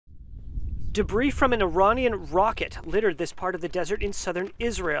Debris from an Iranian rocket littered this part of the desert in southern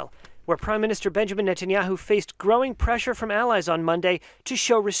Israel, where Prime Minister Benjamin Netanyahu faced growing pressure from allies on Monday to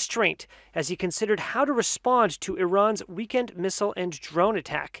show restraint as he considered how to respond to Iran's weekend missile and drone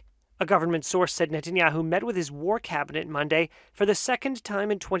attack. A government source said Netanyahu met with his war cabinet Monday for the second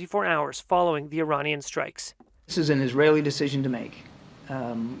time in 24 hours following the Iranian strikes. This is an Israeli decision to make,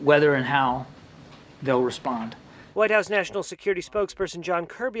 whether and how they'll respond. White House National Security spokesperson John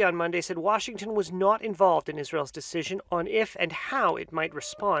Kirby on Monday said Washington was not involved in Israel's decision on if and how it might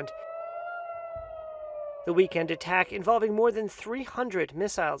respond. The weekend attack, involving more than 300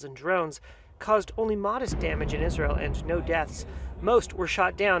 missiles and drones, caused only modest damage in Israel and no deaths. Most were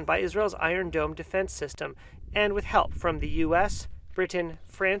shot down by Israel's Iron Dome defense system, and with help from the U.S., Britain,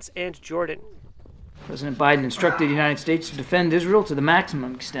 France, and Jordan. President Biden instructed the United States to defend Israel to the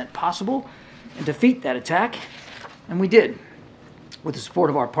maximum extent possible and defeat that attack. And we did. With the support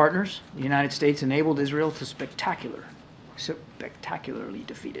of our partners, the United States enabled Israel to spectacularly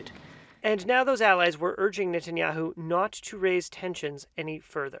defeat it. And now those allies were urging Netanyahu not to raise tensions any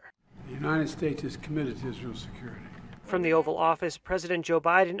further. The United States is committed to Israel's security. From the Oval Office, President Joe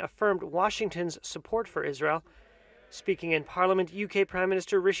Biden affirmed Washington's support for Israel. Speaking in Parliament, UK Prime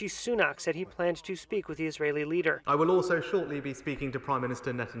Minister Rishi Sunak said he planned to speak with the Israeli leader. I will also shortly be speaking to Prime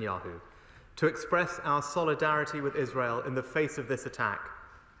Minister Netanyahu to express our solidarity with Israel in the face of this attack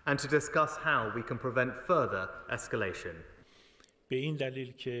and to discuss how we can prevent further escalation.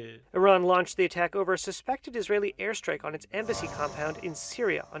 Iran launched the attack over a suspected Israeli airstrike on its embassy compound in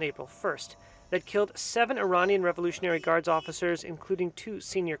Syria on April 1st that killed 7 Iranian Revolutionary Guards officers, including 2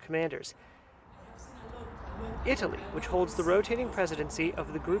 senior commanders. Italy, which holds the rotating presidency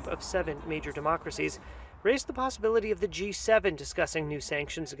of the group of 7 major democracies, raised the possibility of the G7 discussing new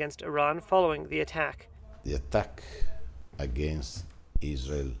sanctions against Iran following the attack. The attack against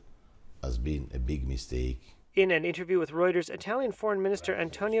Israel has been a big mistake. In an interview with Reuters, Italian Foreign Minister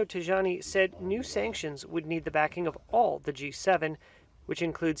Antonio Tajani said new sanctions would need the backing of all the G7, which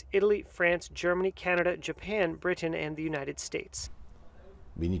includes Italy, France, Germany, Canada, Japan, Britain, and the United States.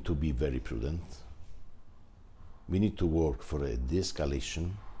 We need to be very prudent. We need to work for a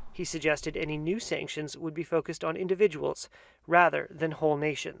de-escalation. He suggested any new sanctions would be focused on individuals rather than whole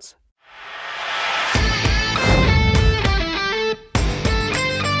nations.